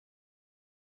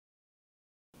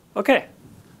Okay,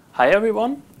 hi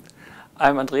everyone.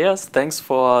 I'm Andreas. Thanks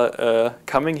for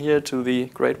coming here to the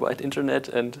great wide internet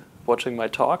and watching my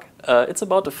talk. It's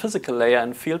about the physical layer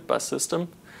and field bus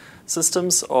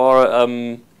systems, or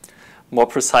more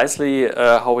precisely,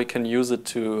 how we can use it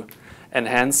to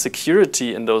enhance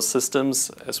security in those systems,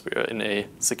 as we are in a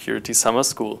security summer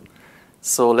school.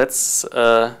 So let's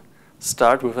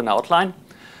start with an outline.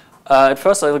 At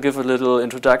first, I will give a little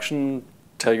introduction,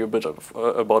 tell you a bit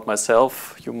about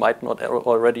myself you might not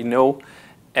already know,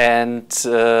 and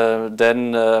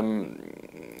then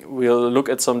we'll look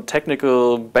at some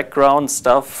technical background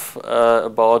stuff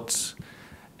about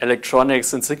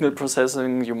electronics and signal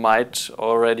processing you might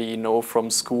already know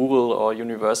from school or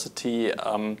university,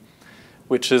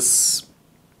 which is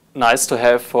nice to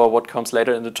have for what comes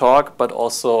later in the talk, but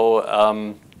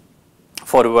also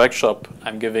for the workshop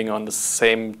I'm giving on the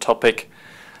same topic.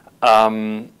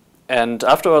 And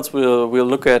afterwards, we'll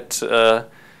look at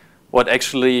what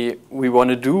actually we want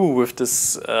to do with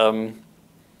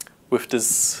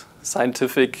this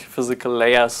scientific physical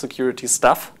layer security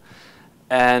stuff,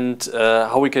 and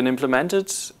how we can implement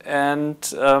it, and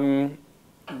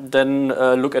then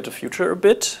look at the future a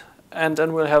bit, and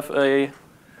then we'll have a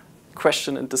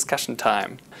question and discussion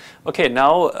time. Okay,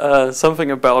 now something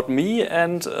about me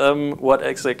and what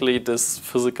exactly this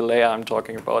physical layer I'm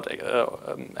talking about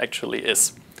actually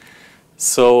is.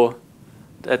 So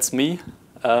that's me.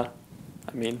 I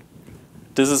mean,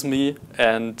 this is me,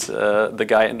 and the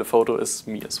guy in the photo is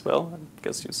me as well. I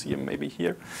guess you see him maybe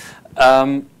here.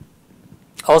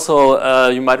 Also,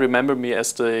 you might remember me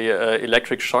as the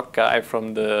electric shock guy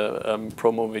from the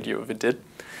promo video we did.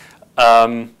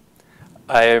 I'm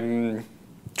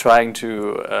trying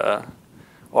to,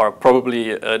 or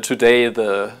probably today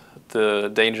the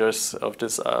dangers of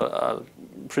this are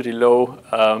pretty low.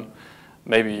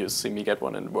 Maybe you see me get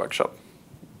one in the workshop,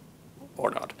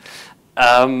 or not.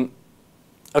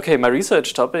 Okay, my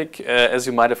research topic, as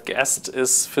you might have guessed,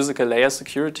 is physical layer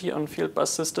security on field bus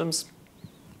systems,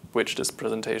 which this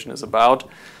presentation is about.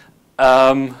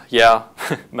 Yeah,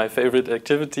 my favorite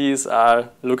activities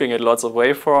are looking at lots of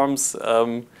waveforms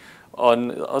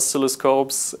on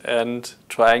oscilloscopes and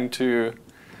trying to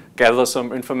gather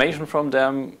some information from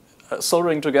them,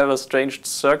 soldering together strange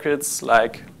circuits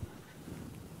like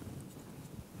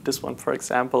this one, for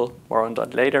example, more on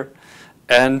that later,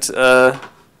 and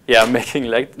yeah, making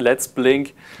LEDs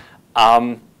blink.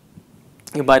 You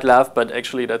might laugh, but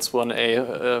actually that's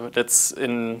that's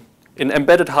in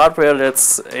embedded hardware.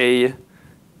 That's a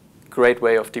great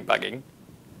way of debugging.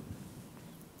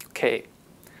 Okay,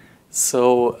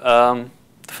 so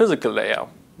the physical layer.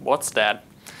 What's that?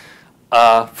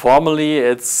 Formally,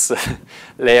 it's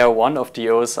layer 1 of the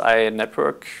OSI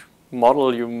network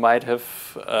model you might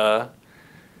have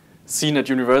seen at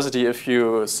university if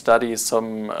you study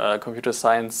some computer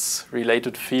science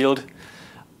related field.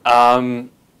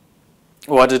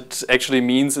 What it actually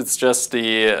means, it's just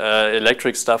the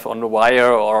electric stuff on the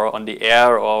wire or on the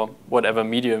air or whatever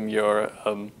medium you're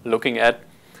looking at.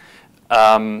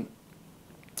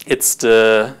 It's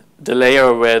the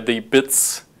layer where the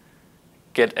bits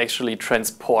get actually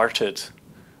transported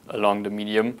along the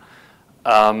medium.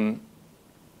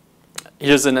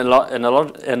 Here's an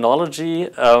analogy.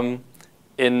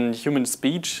 In human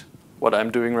speech, what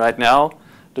I'm doing right now,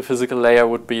 the physical layer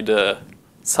would be the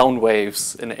sound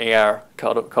waves in air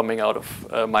coming out of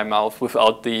my mouth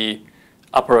without the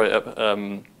upper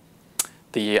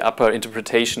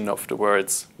interpretation of the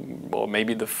words, or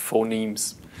maybe the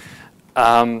phonemes.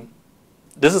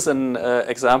 This is an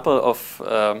example of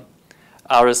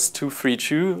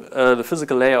RS-232, the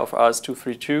physical layer of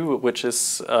RS-232, which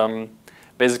is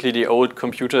basically the old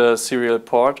computer serial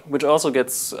port, which also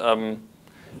gets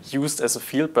used as a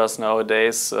field bus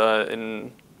nowadays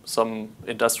in some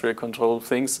industrial control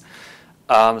things.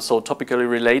 So topically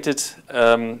related,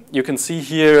 you can see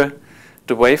here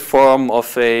the waveform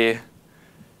of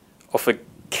a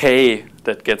K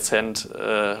that gets sent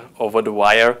over the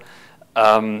wire.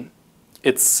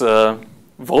 It's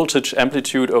voltage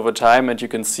amplitude over time, and you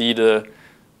can see the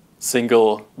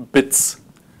single bits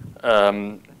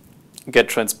get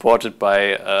transported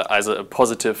by either a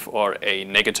positive or a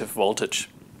negative voltage.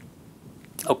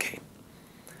 Okay.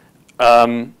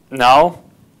 Now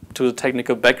to the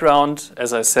technical background.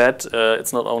 As I said,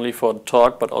 it's not only for the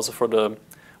talk but also for the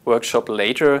workshop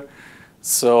later.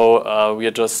 So we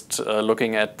are just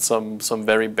looking at some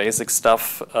very basic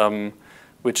stuff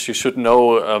which you should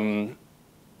know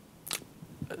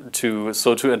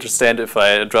to understand if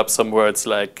I drop some words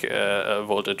like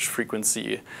voltage,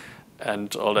 frequency,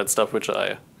 and all that stuff, which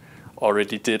I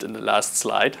already did in the last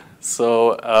slide.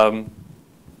 So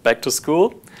back to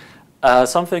school.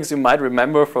 Some things you might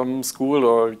remember from school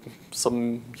or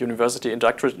some university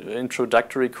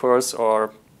introductory course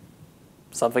or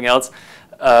something else.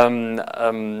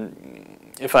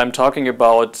 If I'm talking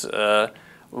about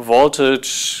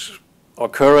voltage or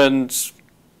current,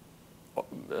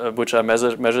 which are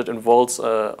measured in volts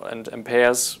and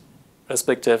amperes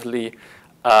respectively,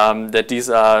 that these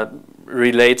are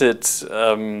related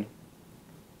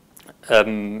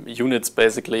units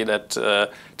basically that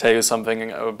tell you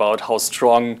something about how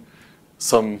strong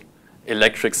some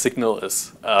electric signal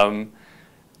is.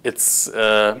 It's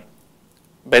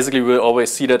basically we'll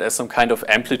always see that as some kind of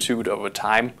amplitude over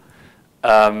time.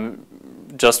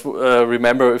 Just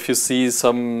remember, if you see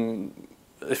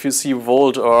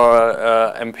volt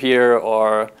or ampere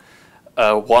or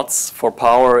watts for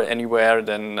power anywhere,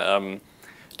 then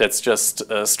that's just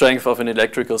strength of an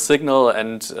electrical signal,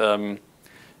 and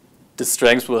the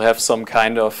strength will have some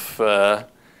kind of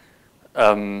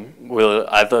will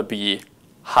either be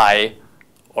high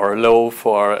or low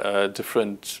for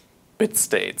different bit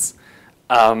states.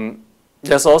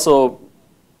 There's also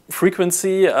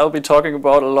frequency I'll be talking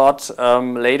about a lot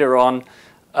later on.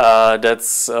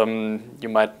 That's you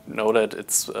might know that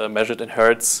it's measured in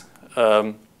hertz,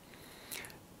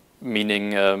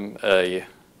 meaning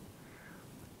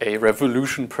a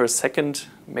revolution per second,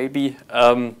 maybe.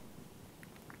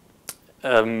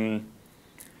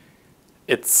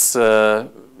 It's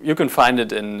you can find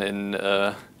it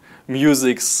in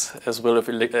musics as well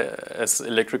as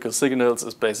electrical signals.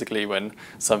 Is basically when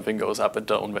something goes up and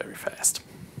down very fast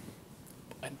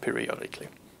and periodically.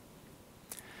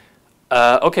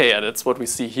 Okay, yeah, that's what we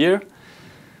see here.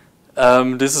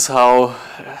 This is how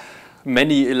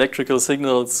many electrical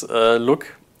signals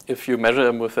look if you measure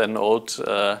them with an old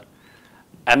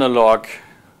analog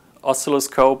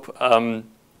oscilloscope.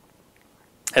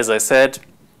 As I said,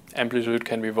 amplitude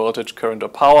can be voltage, current, or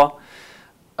power.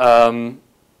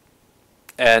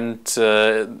 And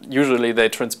usually they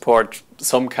transport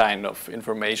some kind of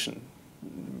information,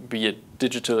 be it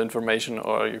digital information,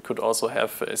 or you could also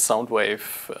have a sound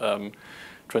wave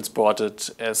transported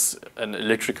as an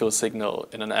electrical signal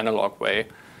in an analog way.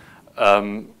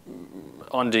 On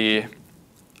the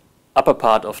upper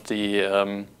part of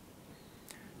the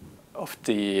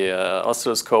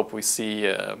oscilloscope, we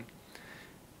see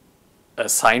a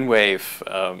sine wave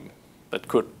that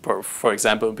could, for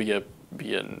example, be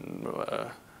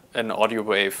an audio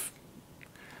wave,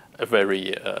 a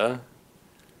very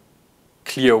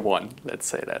clear one. Let's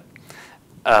say that.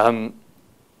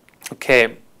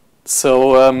 Okay,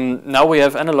 so now we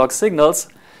have analog signals.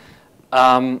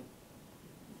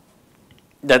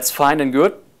 That's fine and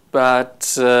good,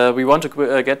 but we want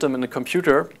to get them in a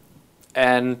computer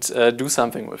and do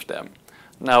something with them.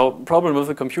 Now, problem with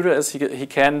the computer is he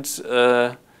can't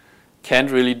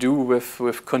really do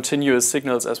with continuous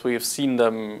signals as we have seen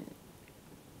them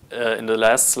in the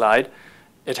last slide.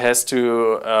 It has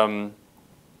to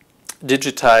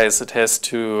digitize. It has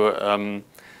to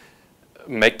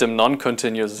make them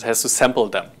non-continuous. It has to sample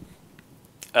them.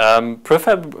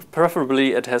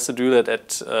 Preferably, it has to do that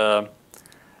at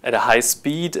a high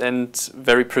speed and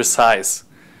very precise.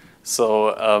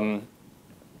 So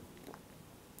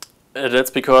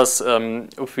that's because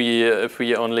if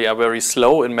we only are very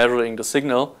slow in measuring the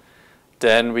signal,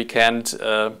 then we can't,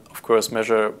 of course,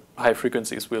 measure high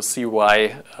frequencies. We'll see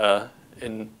why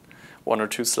in one or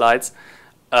two slides.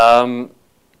 The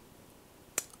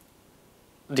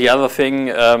other thing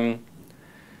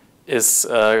is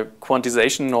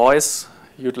quantization noise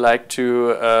you'd like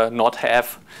to not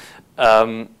have.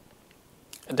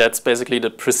 That's basically the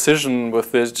precision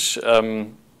with which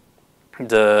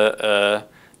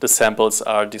the samples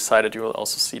are decided. You will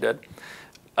also see that.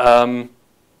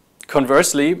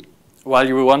 Conversely, while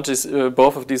you want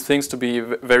both of these things to be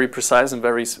very precise and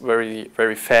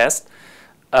very fast,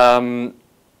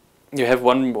 you have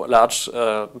one large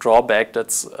drawback,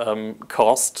 that's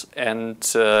cost and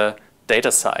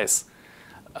data size.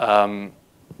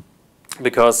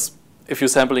 Because if you're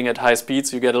sampling at high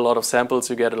speeds, you get a lot of samples,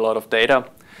 you get a lot of data.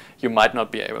 You might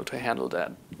not be able to handle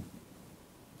that.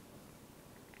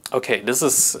 Okay, this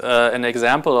is an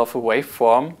example of a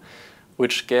waveform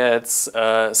which gets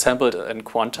sampled and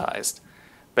quantized.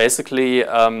 Basically,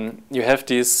 you have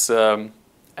this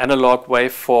analog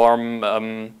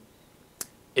waveform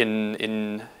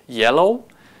in yellow,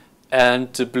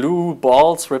 and the blue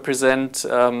balls represent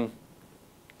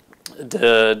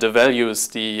the values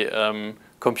the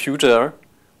computer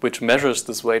which measures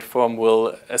this waveform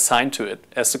will assign to it.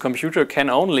 As the computer can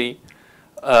only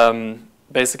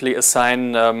basically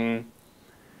assign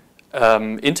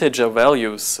integer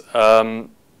values,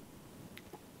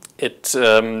 it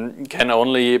can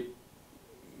only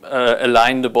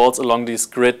align the balls along this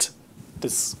grid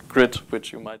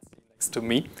which you might see next to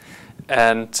me.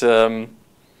 And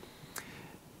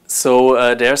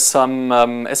so there's some,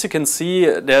 as you can see,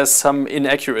 there's some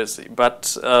inaccuracy.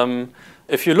 But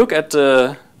if you look at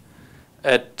the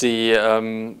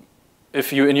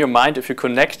if you, in your mind, if you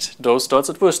connect those dots,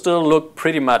 it will still look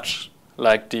pretty much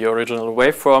like the original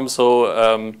waveform.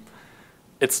 So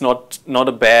it's not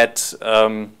a bad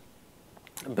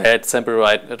sample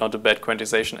rate, not a bad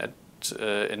quantization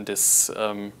in this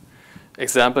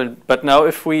example. But now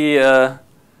if we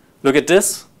look at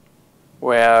this,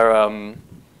 where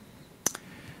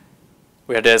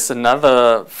there's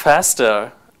another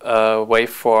faster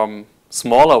waveform,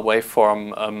 smaller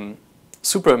waveform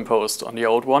superimposed on the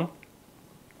old one,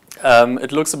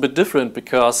 it looks a bit different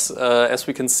because, as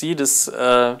we can see, this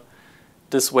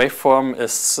waveform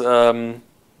is,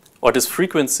 or this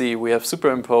frequency we have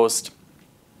superimposed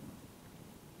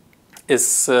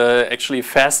is actually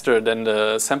faster than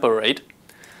the sample rate,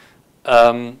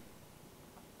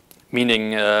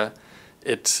 meaning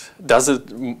it does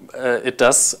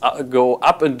go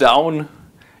up and down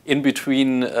in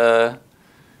between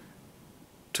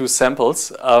two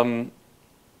samples.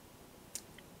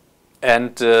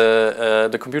 And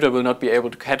the computer will not be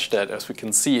able to catch that. As we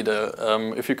can see,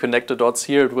 if you connect the dots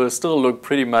here, it will still look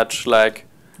pretty much like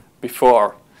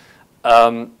before.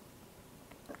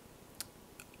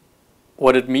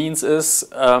 What it means is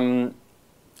we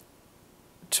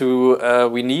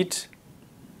need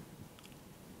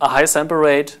a high sample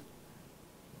rate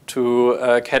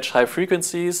to catch high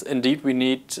frequencies. Indeed, we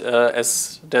need,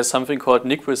 as there's something called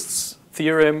Nyquist's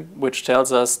theorem, which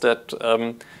tells us that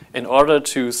in order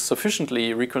to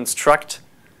sufficiently reconstruct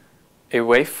a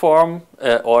waveform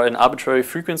or an arbitrary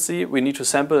frequency, we need to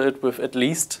sample it with at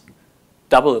least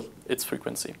double its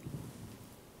frequency.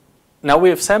 Now we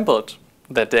have sampled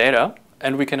that data,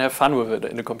 and we can have fun with it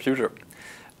in a computer.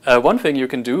 One thing you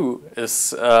can do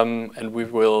is, and we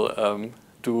will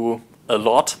do a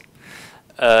lot,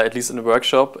 at least in the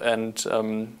workshop, and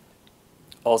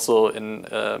also in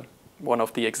one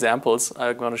of the examples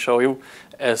I'm going to show you,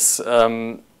 is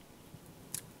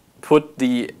put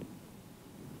the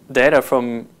data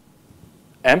from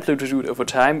amplitude over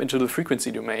time into the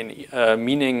frequency domain,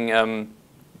 meaning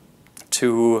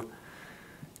to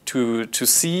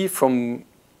see from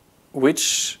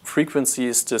which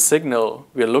frequencies the signal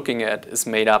we're looking at is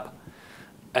made up.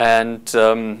 And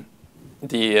the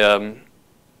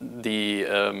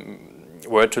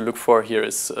word to look for here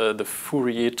is the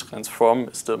Fourier transform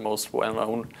is the most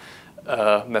well-known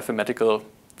mathematical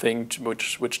thing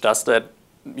which does that.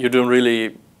 You don't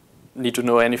really need to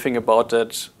know anything about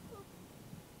that,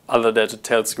 other than it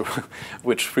tells you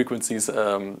which frequencies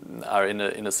are in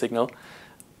a signal.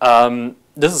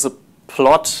 This is a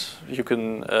plot. You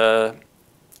can a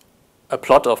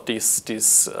plot of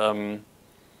these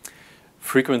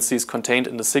frequencies contained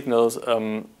in the signals.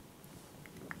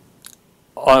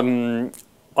 On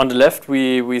the left,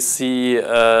 we see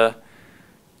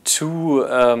two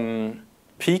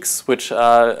peaks, which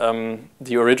are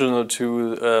the original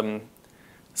two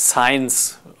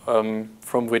signs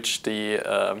from which the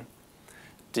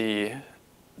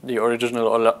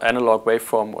original analog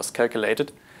waveform was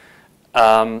calculated,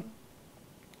 and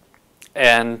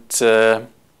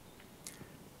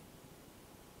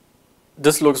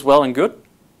this looks well and good.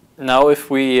 Now, if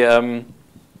we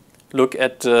look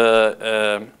at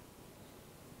the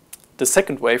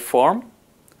second waveform,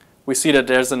 we see that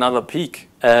there's another peak.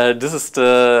 This is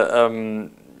the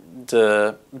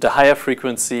higher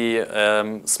frequency,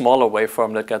 smaller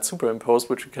waveform that got superimposed,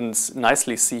 which you can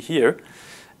nicely see here.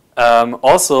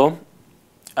 Also,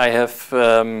 I have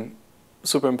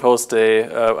superimposed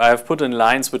I have put in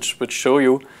lines which show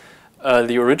you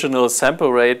the original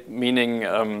sample rate,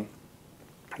 meaning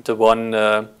the one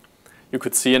you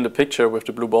could see in the picture with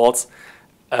the blue balls,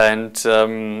 and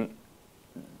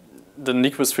the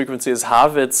Nyquist frequency is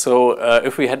half it. So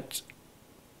if we had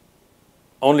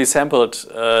only sampled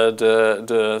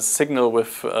the signal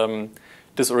with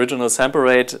this original sample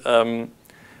rate,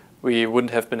 we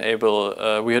wouldn't have been able.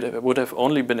 Would have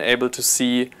only been able to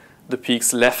see the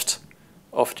peaks left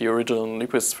of the original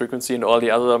Nyquist frequency, and all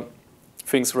the other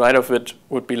things right of it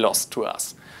would be lost to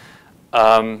us.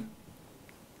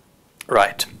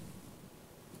 Right.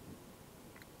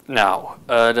 Now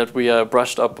that we are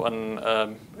brushed up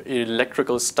on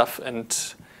electrical stuff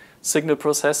and signal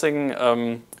processing,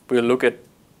 we'll look at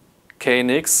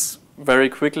KNX very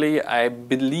quickly. I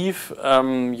believe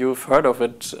you've heard of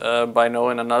it by now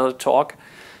in another talk.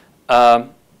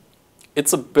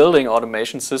 It's a building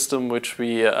automation system which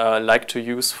we like to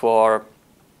use for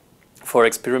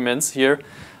experiments here.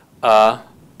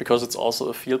 because it's also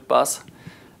a field bus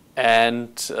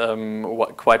and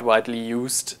quite widely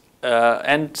used.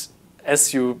 And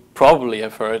as you probably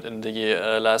have heard in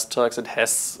the last talks, it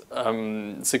has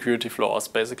security flaws.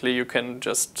 Basically, you can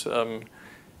just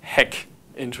hack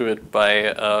into it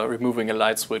by removing a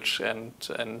light switch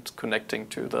and connecting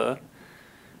to the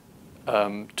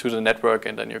network,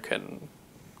 and then you can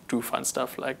do fun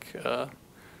stuff like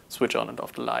switch on and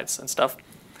off the lights and stuff.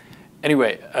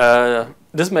 Anyway,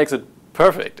 this makes it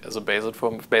perfect as a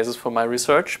basis for my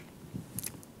research.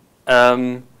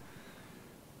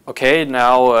 Okay,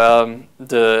 now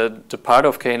the part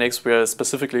of KNX we're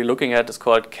specifically looking at is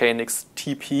called KNX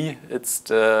TP. It's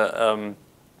the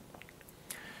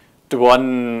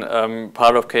one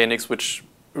part of KNX which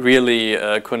really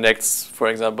connects, for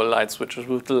example, light switches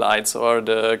with the lights or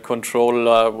the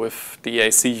controller with the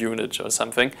AC unit or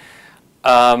something.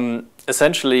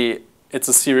 Essentially, it's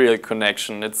a serial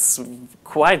connection. It's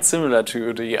quite similar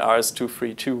to the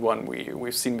RS-232 one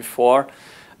we've seen before,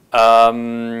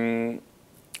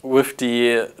 with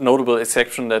the notable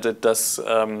exception that it does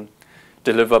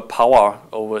deliver power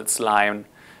over its line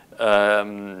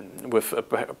with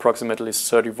approximately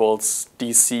 30 volts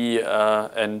DC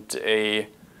and a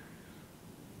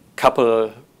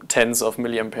couple tens of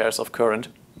milliamperes of current.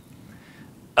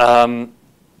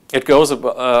 It goes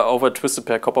over twisted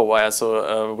pair copper wire,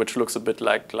 so which looks a bit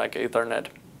like Ethernet.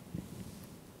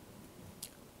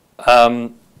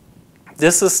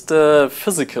 This is the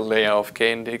physical layer of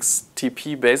KNX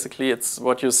TP. Basically, it's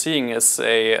what you're seeing is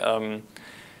a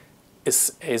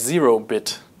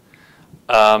 0-bit.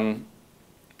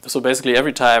 So basically,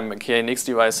 every time a KNX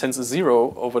device sends a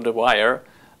 0 over the wire,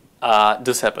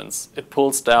 this happens. It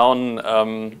pulls down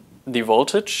the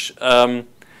voltage.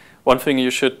 One thing you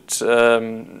should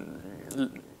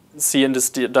see in this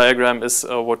diagram is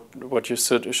what you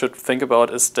should think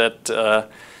about is that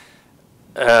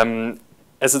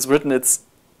as it's written, it's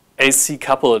AC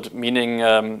coupled,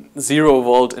 meaning 0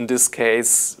 volt in this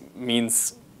case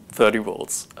means 30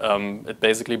 volts. It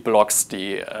basically blocks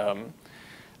the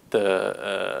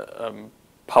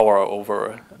power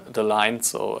over the line,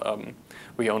 so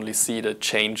we only see the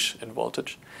change in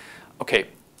voltage. Okay,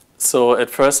 so at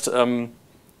first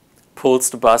pulls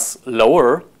the bus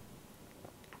lower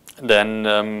than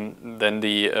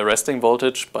the resting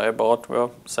voltage by about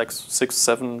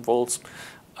 6-7 volts.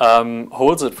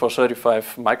 Holds it for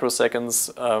 35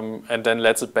 microseconds and then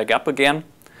lets it back up again.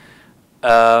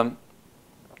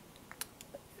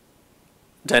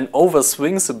 Then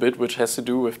overswings a bit, which has to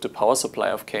do with the power supply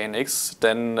of KNX,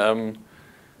 then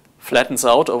flattens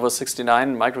out over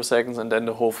 69 microseconds, and then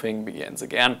the whole thing begins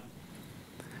again.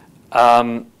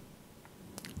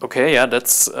 Okay, yeah,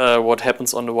 that's what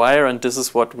happens on the wire, and this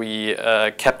is what we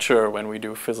capture when we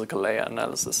do physical layer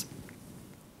analysis.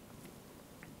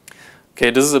 Okay,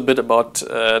 this is a bit about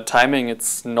timing.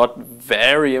 It's not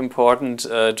very important,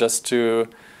 just to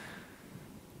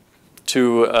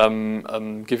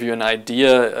give you an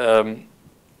idea.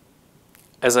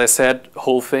 As I said,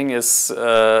 whole thing is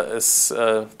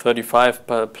 35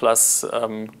 plus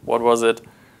what was it?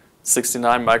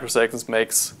 69 microseconds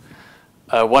makes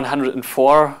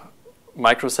 104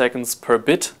 microseconds per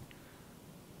bit.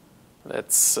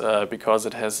 That's because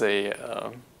it has a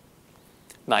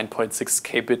 9.6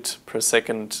 kbit per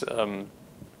second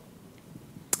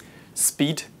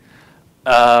speed.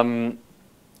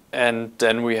 And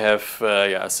then we have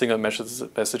single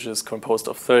messages composed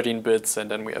of 13 bits,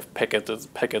 and then we have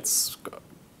packets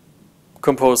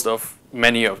composed of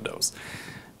many of those.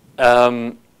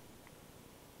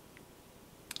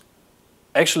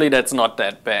 Actually, that's not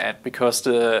that bad, because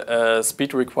the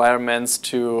speed requirements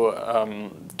to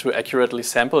accurately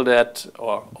sample that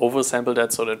or oversample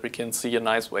that so that we can see a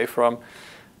nice waveform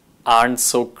aren't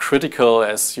so critical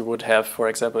as you would have, for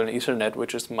example, in Ethernet,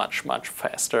 which is much, much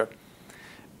faster.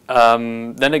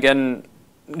 Then again,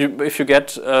 if you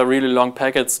get really long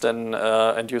packets, then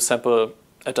and you sample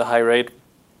at a high rate,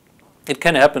 it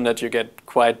can happen that you get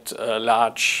quite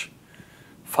large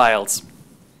files.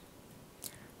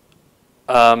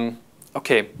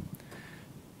 Okay,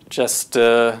 just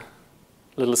a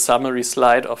little summary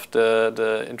slide of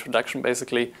the introduction,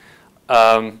 basically.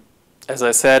 As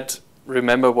I said,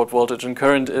 remember what voltage and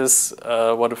current is,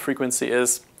 what a frequency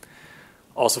is,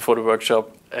 also for the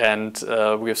workshop, and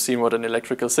we have seen what an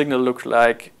electrical signal looks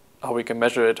like, how we can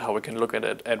measure it, how we can look at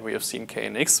it, and we have seen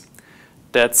KNX.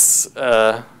 That's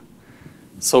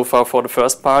so far for the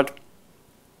first part,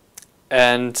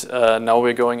 and now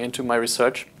we're going into my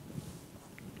research.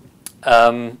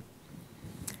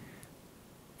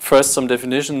 First, some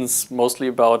definitions, mostly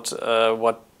about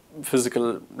what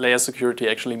physical layer security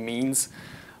actually means.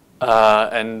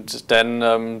 And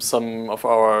then some of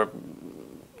our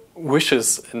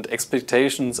wishes and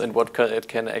expectations and what it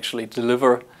can actually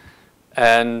deliver,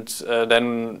 and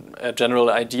then a general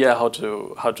idea how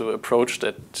to approach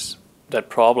that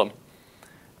problem.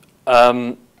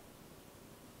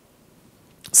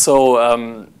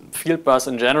 So field bus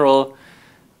in general,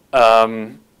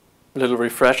 little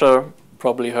refresher,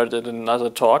 probably heard it in another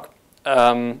talk.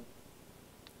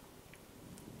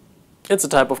 It's a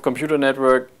type of computer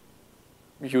network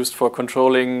used for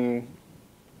controlling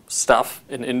stuff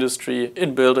in industry,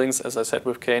 in buildings, as I said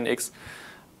with KNX.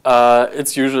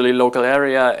 It's usually local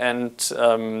area and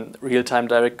real-time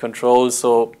direct control,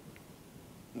 so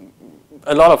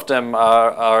a lot of them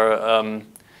are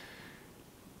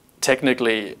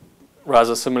technically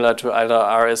rather similar to either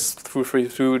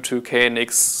RS-232 to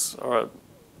KNX or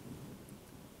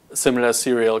similar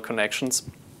serial connections.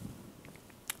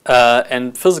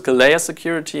 And physical layer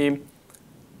security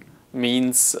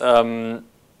means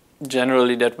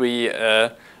generally that we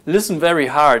listen very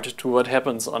hard to what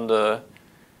happens on the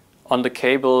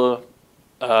cable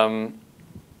on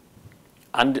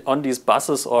these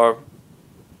buses, or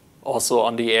also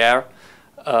on the air,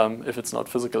 if it's not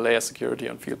physical layer security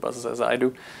on field buses as I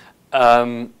do.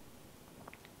 And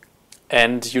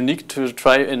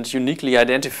uniquely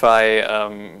identify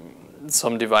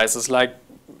some devices. Like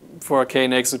for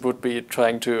KNX, it would be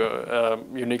trying to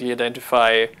uniquely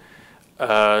identify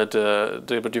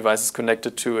the devices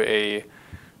connected to a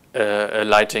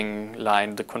lighting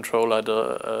line, the controller,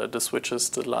 the switches,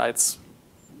 the lights,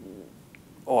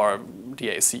 or the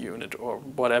AC unit, or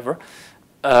whatever.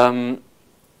 And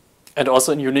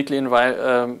also in uniquely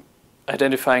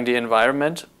identifying the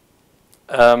environment,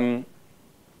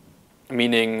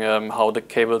 meaning how the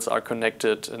cables are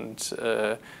connected and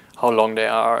how long they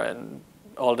are and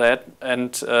all that.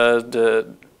 And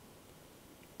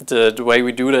the way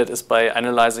we do that is by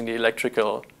analyzing the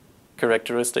electrical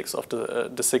characteristics of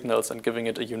the signals and giving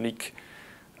it a unique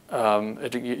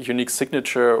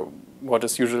signature, what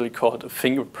is usually called a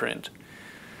fingerprint.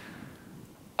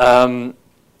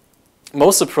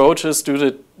 Most approaches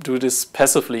do this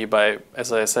passively by,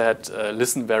 as I said,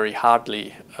 listen very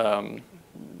hardly.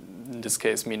 In this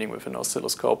case, meaning with an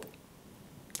oscilloscope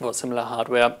or similar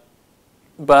hardware.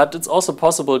 But it's also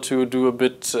possible to do a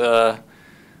bit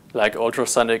like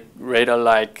ultrasonic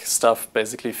radar-like stuff,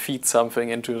 basically feed something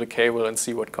into the cable and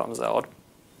see what comes out.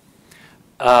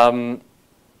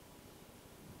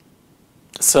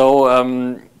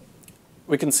 So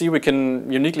we can see we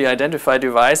can uniquely identify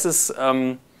devices.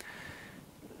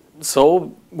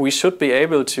 So we should be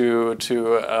able to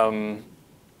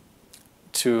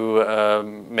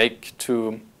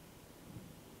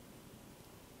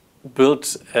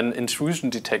build an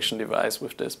intrusion detection device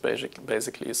with this,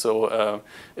 basically. So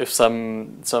if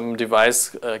some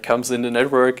device comes in the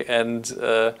network and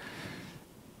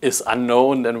is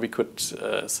unknown, then we could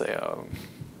say,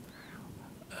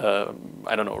 I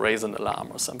don't know, raise an alarm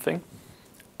or something.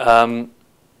 Yeah.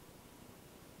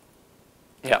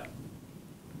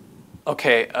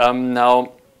 Okay.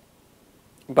 Now,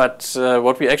 but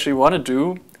what we actually want to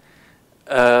do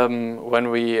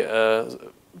when we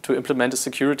to implement a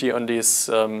security on this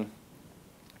on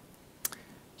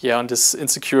this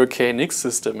insecure KNX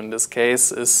system in this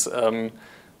case is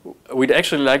we'd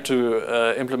actually like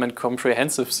to implement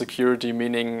comprehensive security,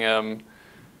 meaning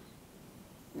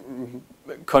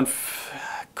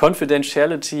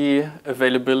confidentiality,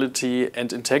 availability,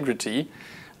 and integrity.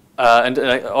 And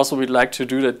also we'd like to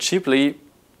do that cheaply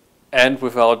and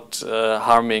without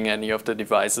harming any of the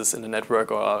devices in the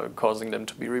network or causing them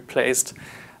to be replaced.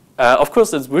 Of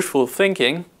course, it's wishful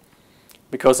thinking,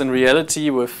 because in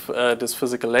reality, with this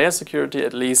physical layer security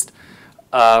at least,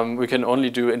 we can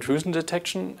only do intrusion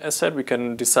detection. As said, we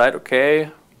can decide, okay,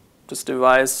 this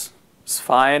device is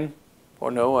fine,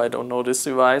 or no, I don't know this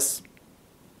device,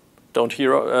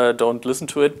 don't listen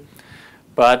to it.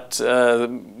 But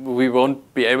we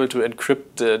won't be able to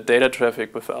encrypt the data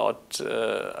traffic without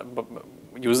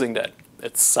using that.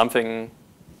 It's something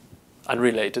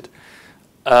unrelated.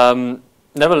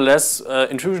 Nevertheless,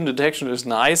 intrusion detection is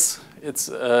nice. It's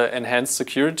enhanced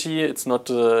security. It's not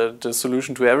the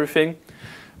solution to everything,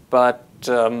 but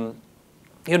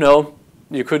you know,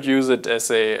 you could use it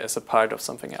as a part of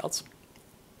something else,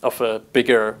 of a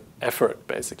bigger effort,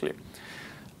 basically.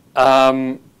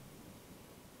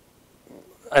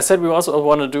 I said we also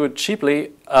want to do it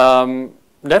cheaply.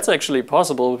 That's actually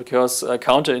possible because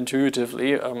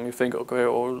counterintuitively, you think, okay,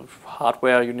 all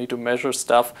hardware, you need to measure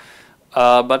stuff.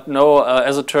 But no,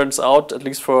 as it turns out, at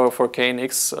least for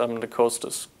KNX, the cost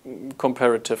is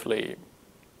comparatively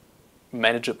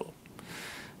manageable.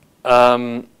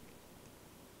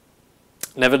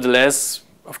 Nevertheless,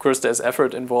 of course, there's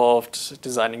effort involved,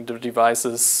 designing the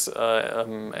devices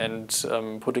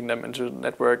and putting them into the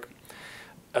network,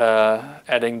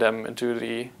 adding them into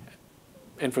the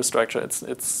infrastructure.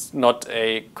 It's not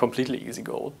a completely easy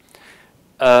goal.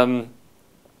 And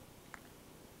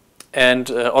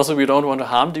also, we don't want to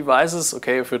harm devices.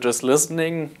 Okay, if you're just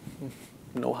listening,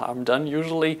 no harm done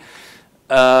usually.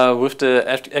 With the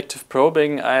active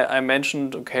probing, I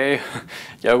mentioned, okay,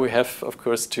 yeah, we have, of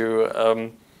course,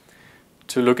 to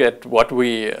look at what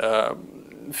we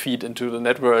feed into the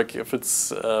network. If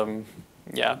it's,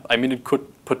 yeah, I mean, it could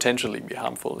potentially be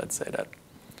harmful, let's say that.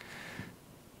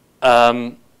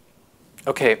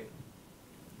 Okay,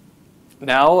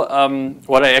 now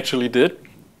what I actually did,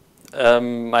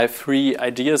 my 3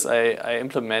 ideas I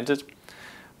implemented.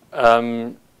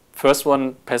 First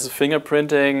one, passive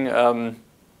fingerprinting.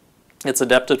 It's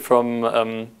adapted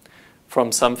from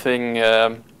something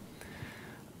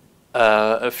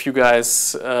a few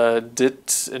guys did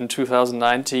in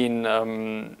 2019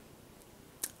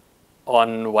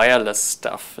 on wireless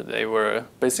stuff. They were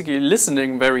basically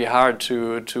listening very hard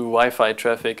to Wi-Fi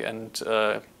traffic and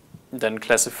then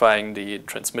classifying the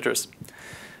transmitters.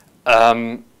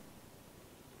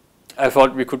 I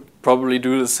thought we could probably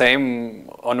do the same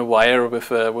on a wire with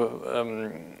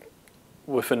an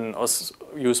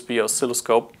USB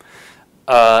oscilloscope,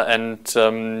 and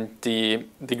the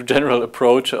general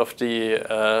approach of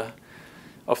the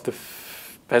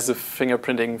passive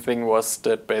fingerprinting thing was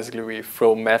that basically we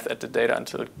throw math at the data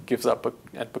until it gives up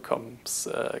and becomes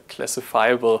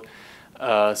classifiable.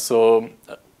 So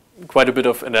quite a bit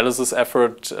of analysis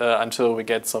effort until we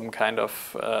get some kind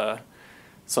of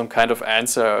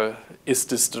answer. Is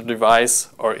this the device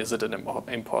or is it an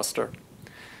imposter?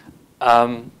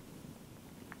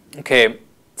 Okay,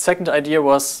 second idea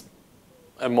was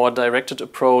a more directed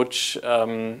approach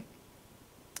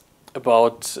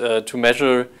about to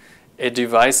measure a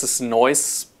device's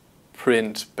noise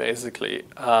print, basically.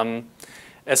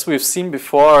 As we've seen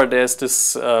before, there's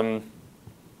this, in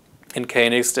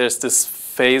KNX, there's this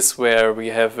phase where we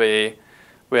have where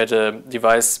the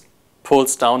device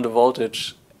pulls down the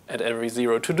voltage at every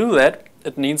 0. To do that,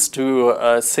 it needs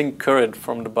to sink current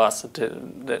from the bus.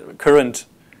 The current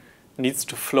needs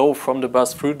to flow from the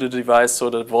bus through the device so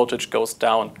that voltage goes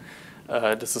down.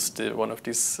 This is one of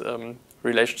these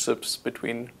relationships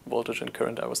between voltage and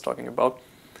current I was talking about.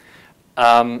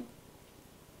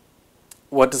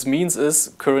 What this means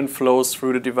is current flows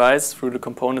through the device, through the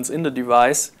components in the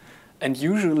device, and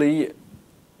usually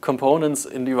components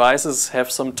in devices have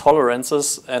some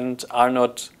tolerances and are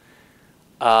not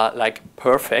like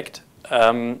perfect.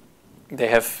 They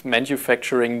have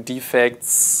manufacturing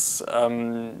defects,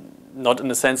 not in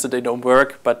the sense that they don't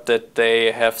work, but that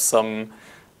they have some,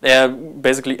 they're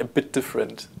basically a bit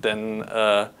different than,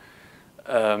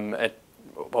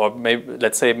 or maybe,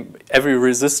 let's say, every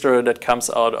resistor that comes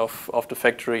out of the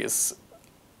factory is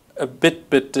a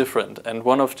bit different. And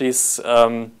one of these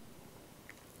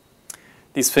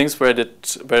things where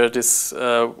this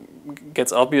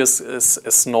gets obvious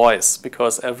is noise,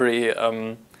 because every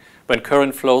when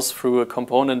current flows through a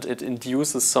component, it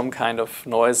induces some kind of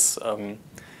noise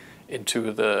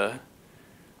into the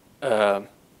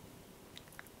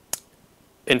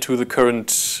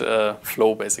current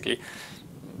flow, basically.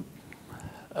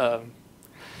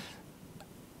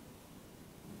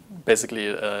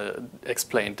 Basically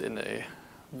explained in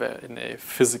a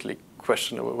physically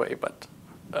questionable way, but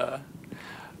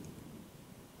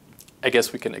I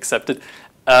guess we can accept it.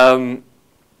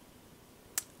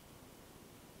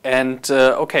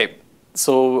 Okay,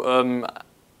 so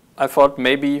I thought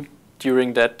maybe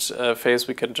during that phase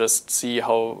we can just see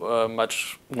how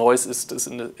much noise is this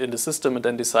in the system, and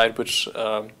then decide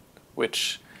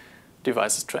which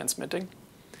device is transmitting.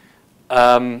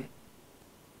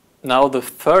 Now the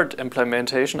third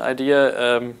implementation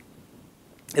idea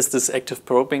is this active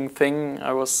probing thing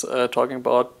I was talking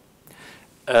about.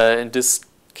 In this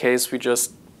case, we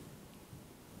just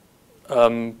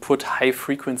put high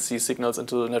frequency signals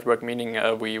into the network, meaning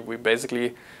we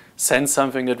basically send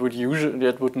something that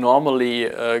would normally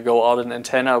go out an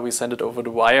antenna. We send it over the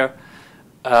wire.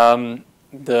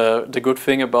 The good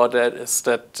thing about that is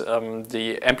that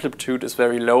the amplitude is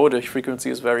very low, the frequency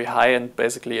is very high, and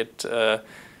basically it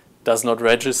does not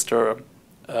register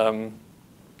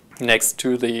next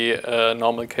to the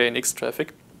normal KNX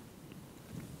traffic.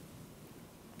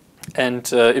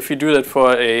 And if you do that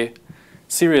for a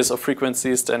series of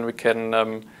frequencies, then we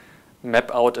can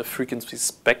map out a frequency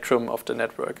spectrum of the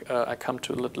network. I come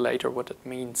to a little later what it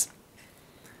means.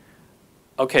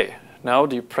 Okay, now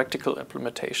the practical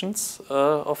implementations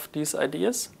of these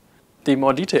ideas. the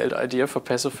more detailed idea for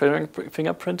passive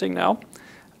fingerprinting now,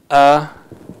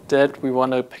 that we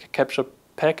want to capture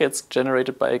packets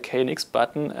generated by a KNX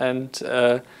button and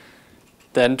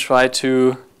then try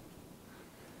to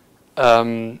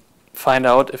find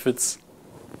out if it's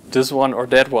this one or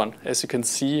that one. As you can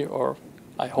see, or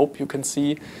I hope you can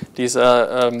see, these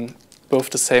are both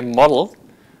the same model,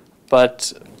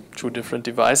 but two different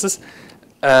devices.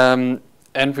 And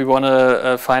we want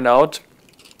to find out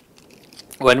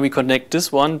when we connect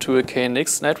this one to a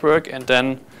KNX network and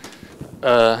then,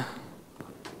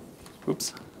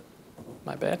 oops,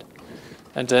 my bad,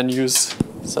 and then use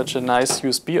such a nice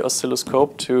USB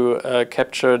oscilloscope to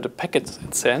capture the packet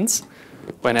it sends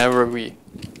whenever we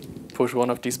push one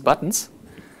of these buttons.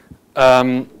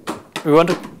 We want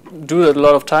to do it a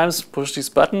lot of times, push these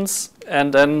buttons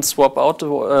and then swap out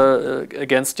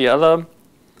against the other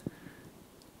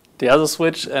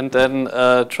switch and then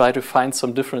try to find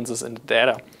some differences in the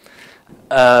data.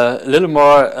 A little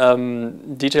more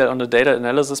detail on the data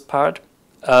analysis part.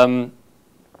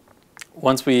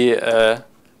 Once we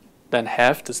then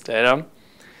have this data,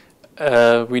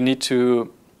 we need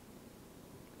to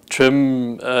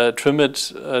trim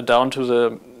it down to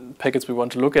the packets we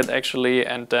want to look at actually,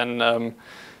 and then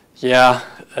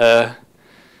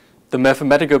the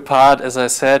mathematical part, as I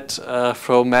said,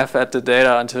 throw math at the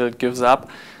data until it gives up.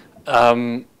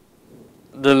 The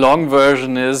long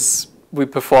version is we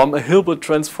perform a Hilbert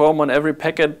transform on every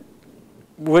packet,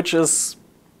 which is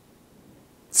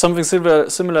something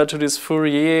similar to this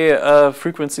Fourier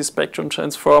frequency spectrum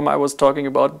transform I was talking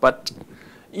about, but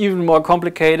even more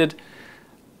complicated.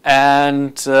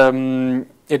 And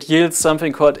it yields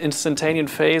something called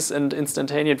instantaneous phase and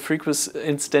instantaneous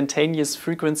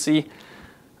frequency.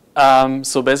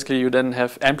 So basically you then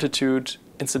have amplitude,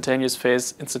 instantaneous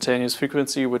phase, instantaneous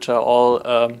frequency, which are all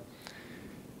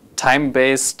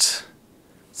time-based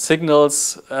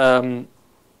signals,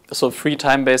 so 3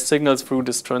 time-based signals through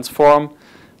this transform.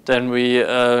 Then we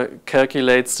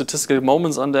calculate statistical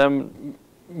moments on them,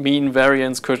 mean,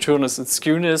 variance, coterminous, and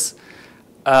skewness.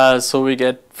 So we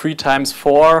get 3 times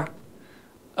 4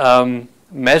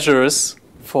 measures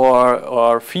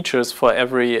or features for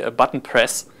every button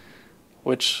press,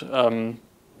 which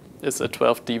is a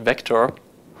 12D vector.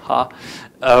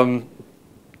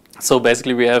 So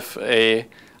basically we have a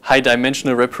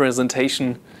high-dimensional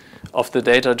representation of the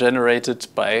data generated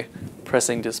by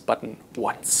pressing this button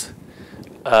once.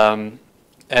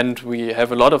 And we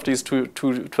have a lot of these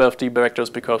 12D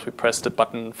vectors because we press the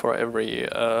button for every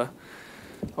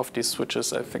of these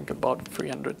switches, I think about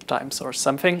 300 times or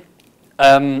something.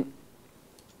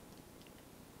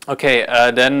 Okay,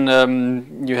 then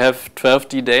you have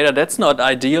 12D data. That's not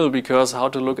ideal because how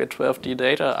to look at 12D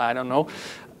data, I don't know.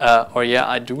 Or yeah,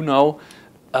 I do know.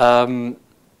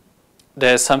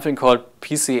 There's something called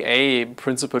PCA,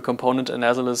 Principal Component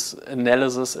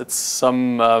Analysis. It's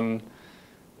some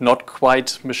not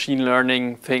quite machine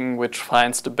learning thing which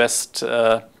finds the best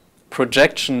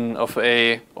projection of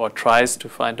or tries to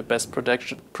find the best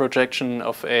projection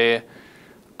of a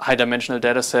high-dimensional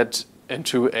data set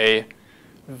into a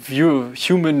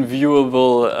human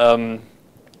viewable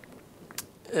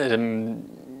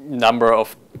number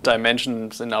of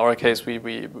dimensions. In our case,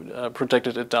 we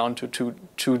projected it down to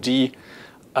 2D.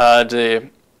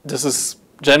 This is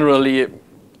generally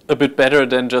a bit better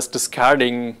than just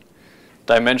discarding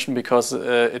dimension because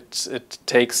it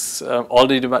takes all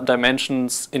the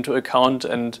dimensions into account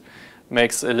and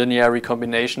makes a linear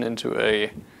recombination into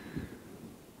a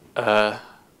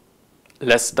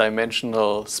less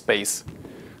dimensional space.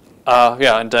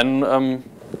 Yeah, and then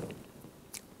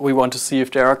we want to see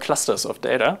if there are clusters of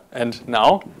data. And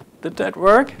now, did that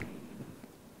work?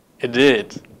 It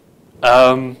did.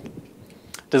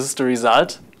 This is the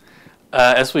result.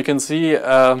 As we can see,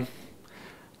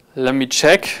 let me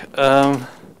check.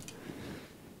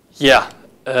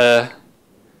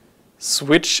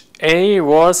 Switch A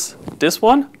was this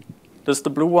one. This is the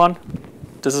blue one.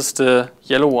 This is the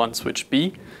yellow one, switch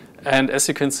B. And as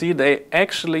you can see, they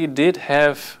actually did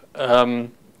have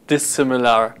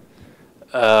dissimilar.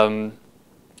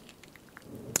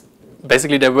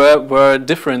 Basically, there were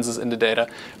differences in the data.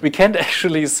 We can't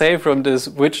actually say from this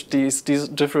which these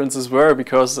differences were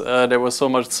because there was so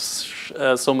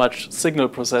much signal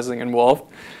processing involved.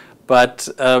 But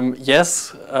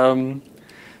yes,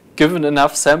 given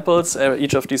enough samples,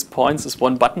 each of these points is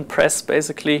one button press.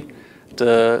 Basically,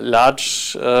 the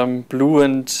large blue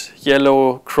and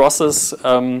yellow crosses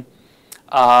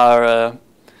are.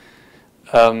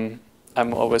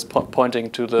 I'm always pointing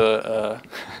to the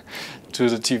to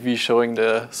the TV showing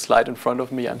the slide in front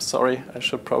of me. I'm sorry. I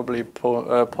should probably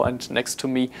point next to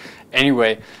me.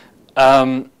 Anyway,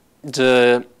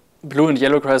 the blue and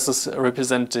yellow crosses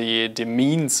represent the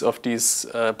means of these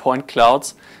point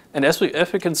clouds. And as we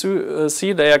can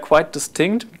see, they are quite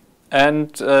distinct.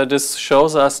 And this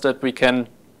shows us that we can,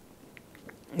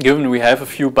 given we have a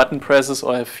few button presses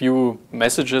or a few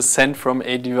messages sent from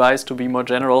a device, to be more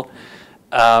general,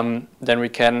 then we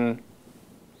can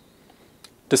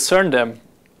discern them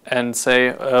and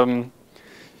say,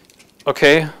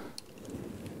 okay,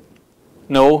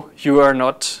 no, you are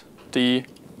not the,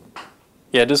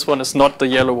 yeah, this one is not the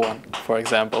yellow one, for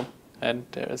example. And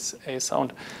there is a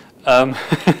sound.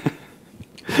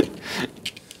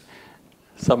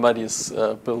 Somebody is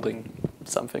building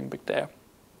something big there.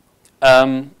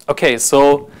 Okay,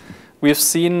 so we've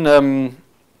seen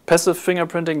passive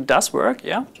fingerprinting does work,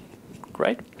 yeah,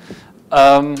 great.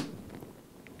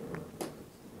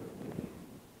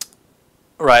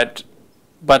 Right,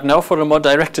 but now for the more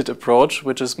directed approach,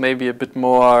 which is maybe a bit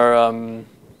more,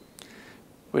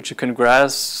 which you can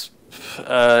grasp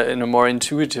in a more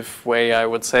intuitive way, I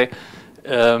would say.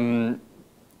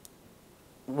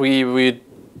 We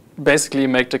basically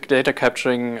make the data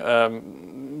capturing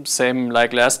same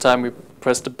like last time. We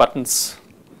press the buttons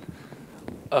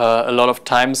a lot of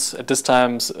times. At this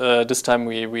time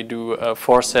we do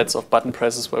 4 sets of button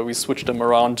presses where we switch them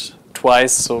around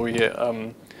twice. So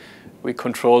we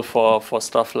control for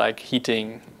stuff like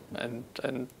heating and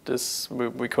this,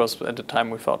 because at the time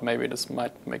we thought maybe this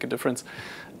might make a difference.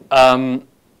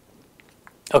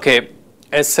 Okay,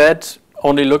 as said,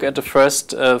 only look at the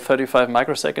first 35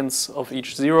 microseconds of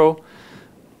each zero.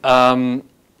 I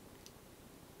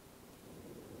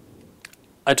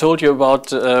told you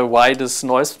about why this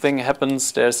noise thing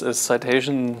happens. There's a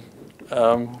citation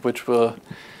which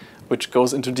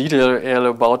goes into detail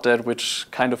about that, which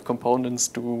kind of components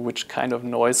do which kind of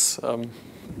noise.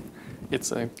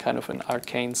 It's a kind of an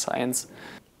arcane science.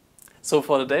 So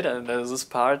for the data analysis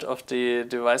part of the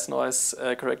device noise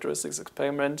characteristics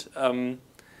experiment,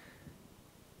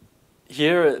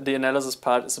 here the analysis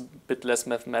part is a bit less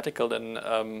mathematical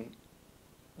than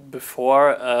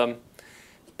before,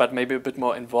 but maybe a bit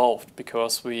more involved,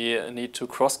 because we need to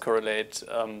cross-correlate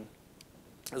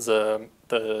the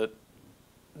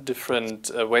different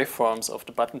waveforms of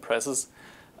the button presses,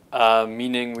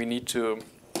 meaning we need to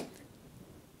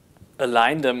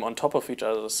align them on top of each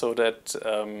other so that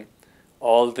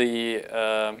all the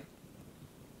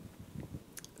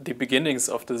beginnings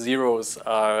of the zeros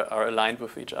are aligned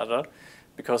with each other,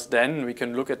 because then we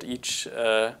can look at each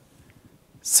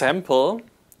sample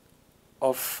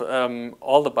of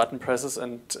all the button presses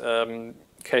and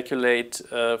calculate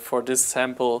for this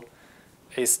sample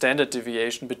a standard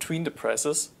deviation between the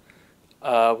presses,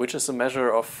 which is a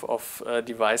measure of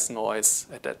device noise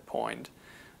at that point.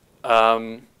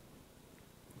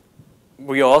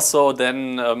 We also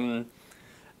then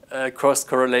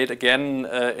cross-correlate again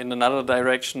in another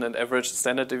direction and average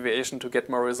standard deviation to get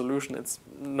more resolution. It's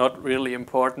not really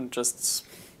important, just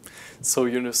so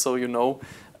you know.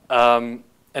 And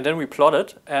then we plot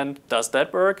it, and does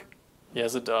that work?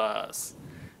 Yes, it does.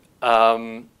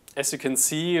 As you can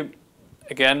see,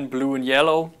 again, blue and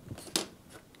yellow,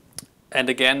 and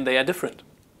again they are different.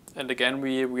 And again,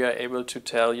 we are able to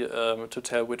tell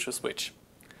which is which.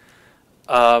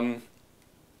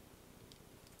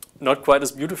 Not quite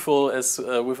as beautiful as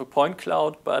with a point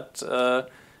cloud, but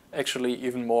actually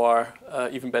even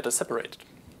better separated.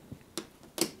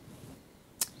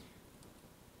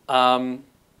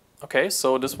 Okay,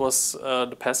 so this was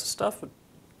the passive stuff. It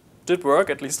did work,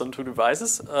 at least on 2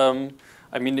 devices. I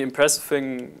mean, the impressive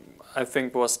thing, I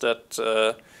think, was that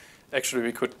actually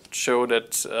we could show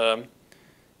that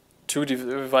 2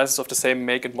 devices of the same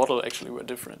make and model actually were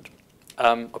different.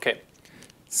 Okay,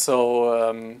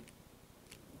 so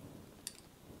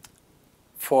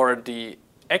for the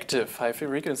active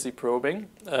high-frequency probing,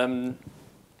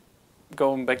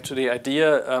 going back to the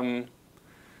idea,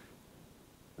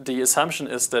 the assumption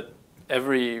is that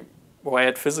every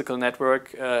wired physical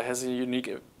network has a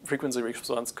unique frequency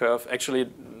response curve. Actually,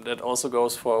 that also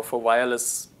goes for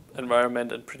wireless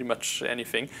environment and pretty much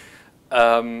anything.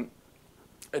 The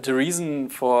reason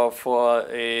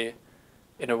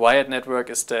in a wired network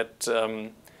is that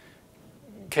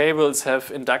cables have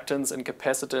inductance and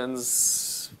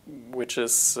capacitance, which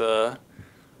is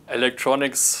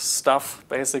electronics stuff,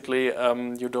 basically.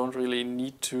 You don't really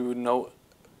need to know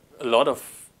a lot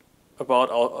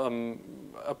about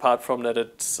apart from that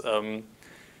it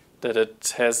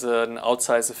has an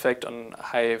outsize effect on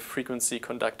high frequency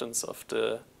conductance of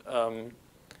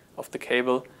the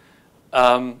cable,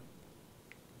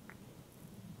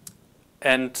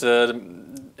 and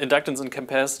inductance and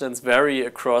capacitance vary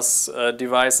across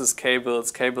devices,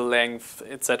 cables, cable length,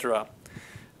 etc.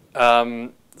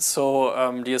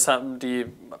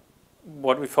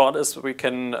 What we thought is we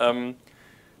can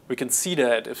see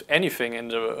that if anything in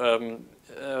the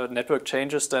network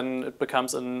changes, then it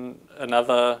becomes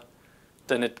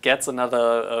then it gets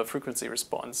another frequency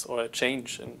response or a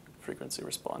change in frequency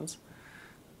response.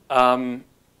 One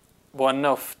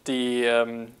of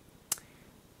the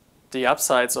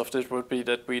upsides of this would be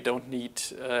that we don't need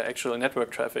actual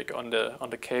network traffic on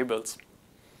the cables.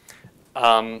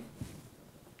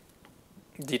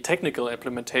 The technical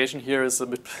implementation here is a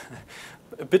bit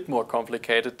more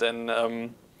complicated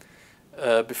than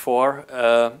before.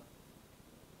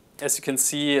 As you can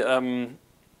see in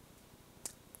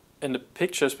the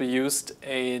pictures, we used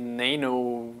a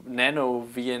nano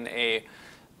VNA.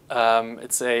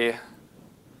 It's a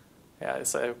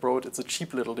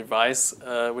cheap little device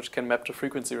which can map the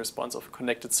frequency response of a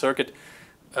connected circuit.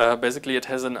 Basically, it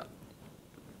has an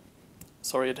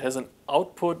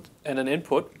output and an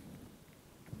input,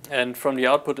 and from the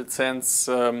output it sends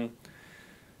a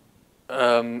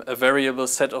variable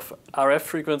set of RF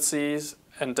frequencies,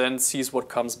 and then sees what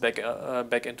comes back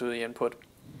into the input.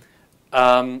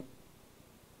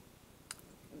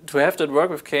 To have that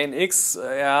work with KNX,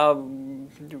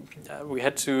 we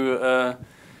had to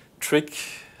trick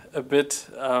a bit.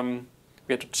 We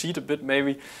had to cheat a bit,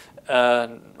 maybe.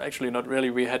 Actually, not really.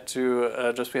 We had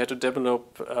to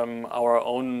develop our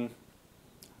own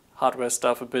hardware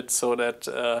stuff a bit, so that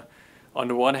on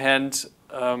the one hand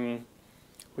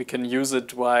we can use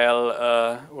it while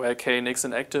KNX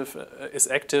is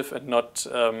active and not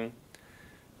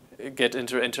get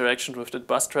into interaction with the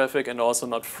bus traffic, and also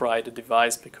not fry the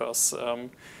device, because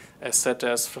as said,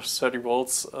 there's 30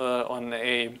 volts on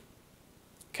a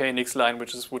KNX line,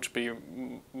 which would be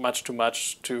much too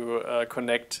much to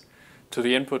connect to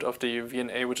the input of the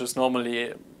VNA, which is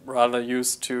normally rather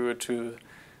used to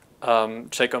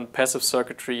check on passive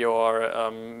circuitry or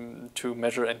to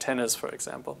measure antennas, for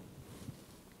example.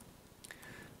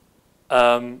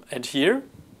 And here,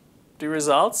 the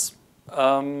results.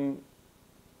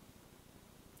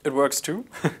 It works too.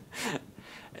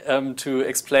 To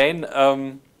explain,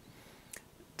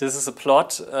 this is a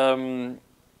plot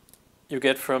you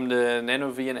get from the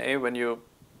Nano VNA when you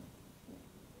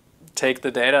take the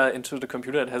data into the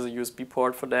computer. It has a USB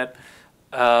port for that.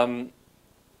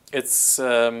 It's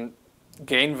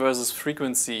gain versus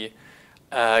frequency.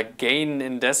 Gain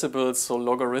in decibels, so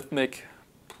logarithmic.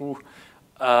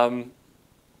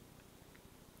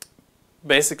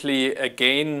 Basically, a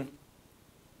gain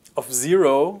of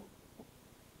 0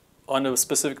 on a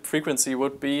specific frequency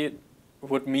would mean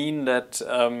that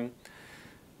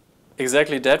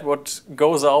exactly that what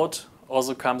goes out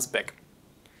also comes back.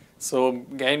 So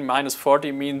gain minus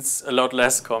 40 means a lot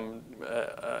less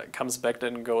comes back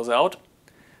than goes out.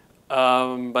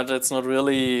 But that's not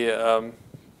really the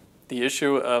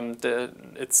issue.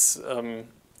 It's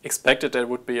expected there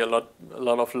would be a lot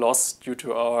of loss due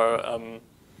to our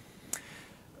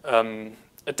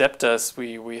adapters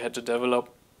we had to develop.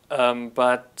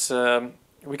 But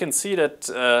we can see that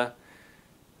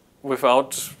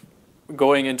without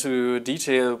going into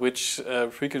detail which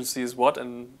frequency is what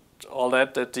and all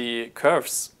that the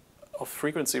curves of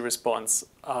frequency response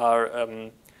are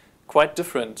quite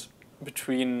different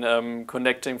between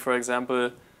connecting, for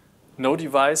example, no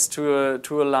device to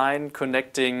a line,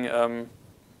 connecting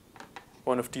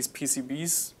one of these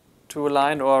PCBs to a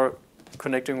line, or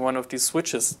connecting one of these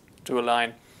switches to a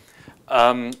line.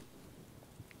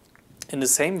 In the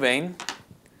same vein,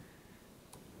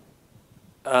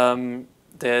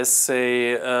 there's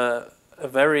a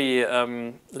very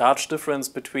large difference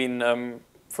between,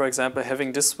 for example,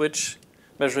 having this switch,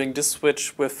 measuring this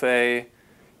switch with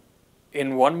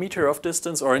in 1 meter of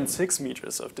distance or in 6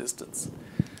 meters of distance.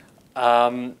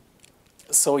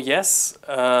 So yes,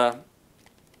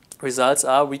 results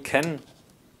are we can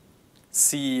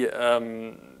see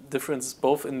differences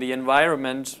both in the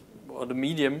environment or the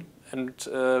medium and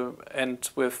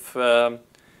with the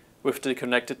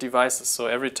connected devices. So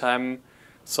every time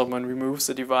someone removes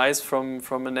a device from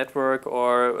a network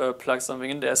or plugs something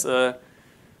in, there's a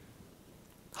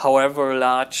however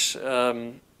large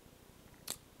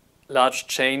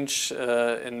change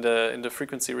in the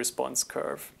frequency response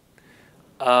curve.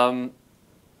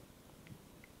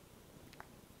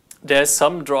 There's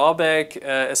some drawback,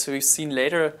 as we've seen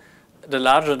later. The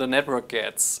larger the network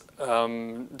gets,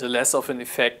 the less of an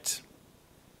effect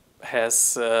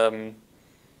has a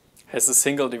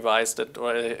single device that,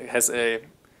 or has a,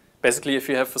 basically if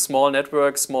you have a small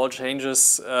network, small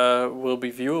changes will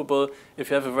be viewable.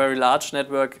 If you have a very large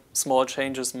network, small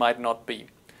changes might not be.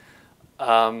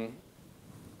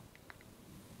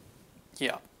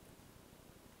 Yeah.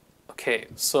 Okay,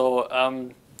 so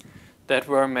that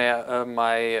were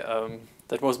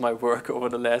that was my work over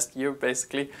the last year,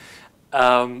 basically.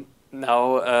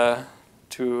 Now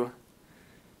to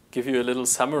give you a little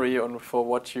summary on for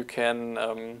what you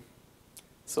can,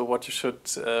 so what you should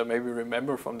maybe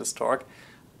remember from this talk.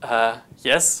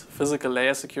 Yes, physical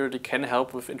layer security can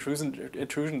help with intrusion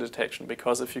detection,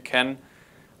 because if you can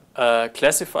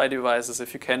classify devices,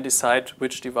 if you can decide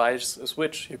which device is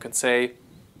which, you can say,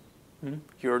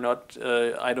 you're not,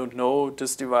 I don't know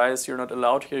this device, you're not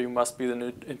allowed here, you must be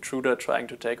the intruder trying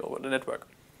to take over the network.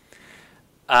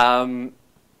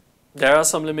 There are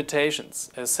some limitations.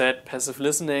 As said, passive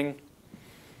listening,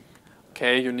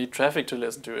 okay, you need traffic to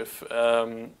listen to.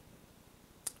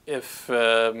 If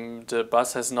the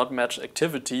bus has not much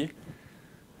activity,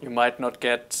 you might not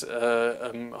get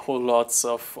whole lots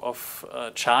of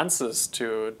chances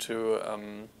to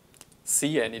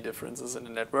see any differences in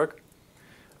the network.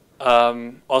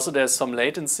 Also, there's some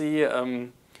latency.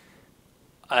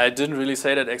 I didn't really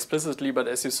say that explicitly, but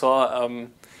as you saw,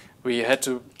 we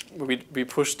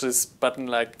pushed this button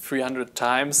like 300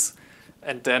 times,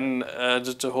 and then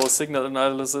the whole signal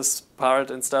analysis part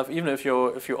and stuff. Even if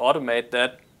you automate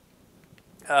that,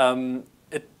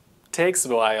 it takes a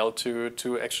while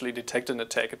to actually detect an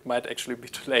attack. It might actually be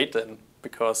too late then,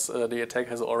 because the attack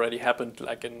has already happened,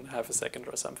 like in half a second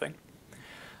or something.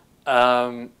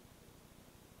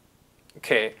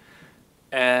 Okay,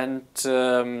 and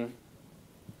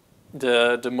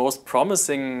the most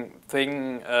promising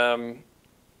thing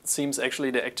seems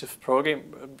actually the active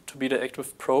probing to be the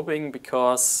active probing,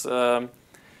 because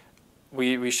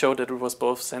we showed that it was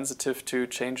both sensitive to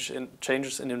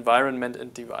changes in environment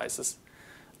and devices,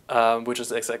 which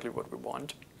is exactly what we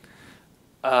want.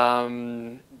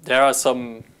 There are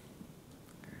some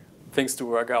things to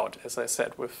work out, as I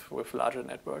said, with larger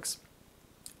networks.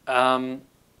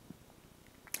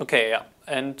 Okay, yeah,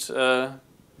 and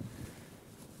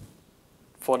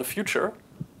for the future,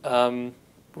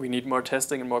 we need more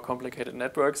testing and more complicated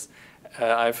networks.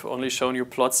 I've only shown you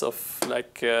plots of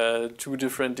like 2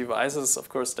 different devices. Of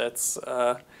course, that's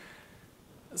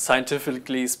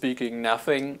scientifically speaking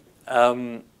nothing.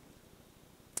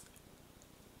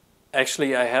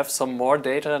 Actually, I have some more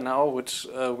data now, which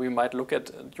we might look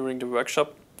at during the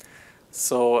workshop.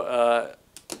 So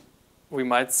we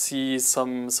might see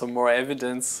some more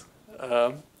evidence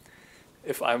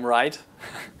if I'm right.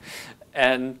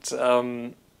 And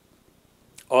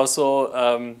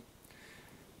also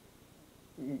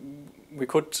we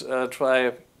could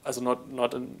try,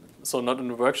 not in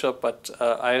the workshop, but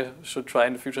I should try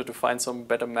in the future to find some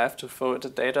better math to fill the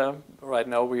data. Right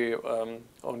now we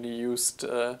only used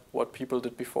what people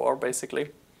did before,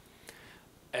 basically.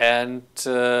 And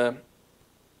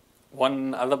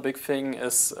one other big thing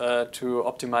is to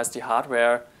optimize the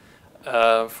hardware,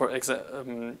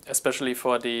 especially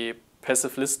for the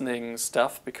passive listening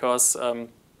stuff, because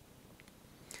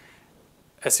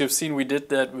as you've seen, we did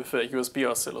that with a USB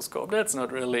oscilloscope. That's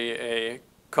not really a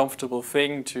comfortable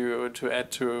thing to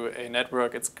add to a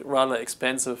network. It's rather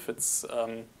expensive. It's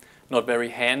not very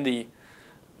handy.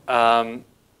 And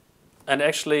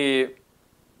actually,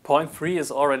 0.3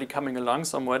 is already coming along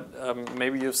somewhat.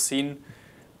 Maybe you've seen,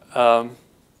 I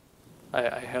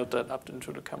held that up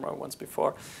into the camera once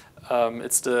before.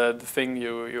 It's the thing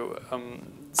you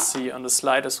see on the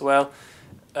slide as well.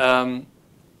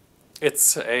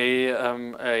 It's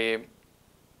a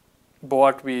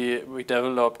board we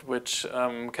developed, which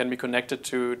can be connected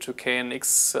to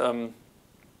KNX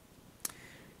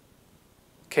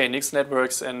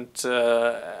networks, and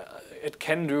it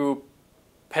can do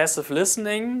passive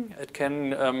listening. It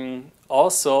can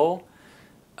also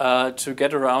to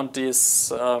get around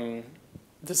this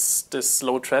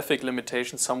low traffic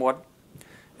limitation somewhat.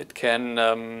 It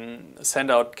can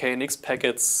send out KNX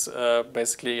packets,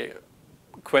 basically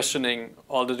questioning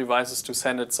all the devices to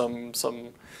send it some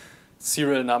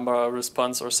serial number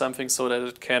response or something, so that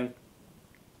it can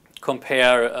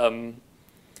compare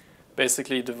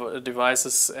basically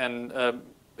devices, and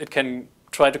it can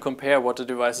try to compare what the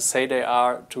devices say they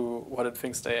are to what it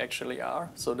thinks they actually are.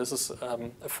 So this is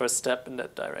a first step in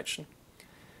that direction.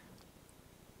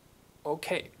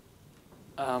 Okay.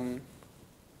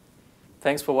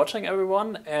 Thanks for watching,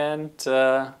 everyone, and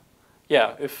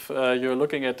yeah, if you're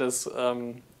looking at this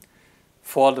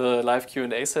for the live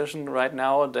Q&A session right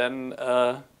now, then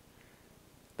the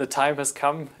time has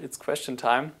come. It's question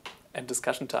time and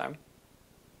discussion time.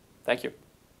 Thank you.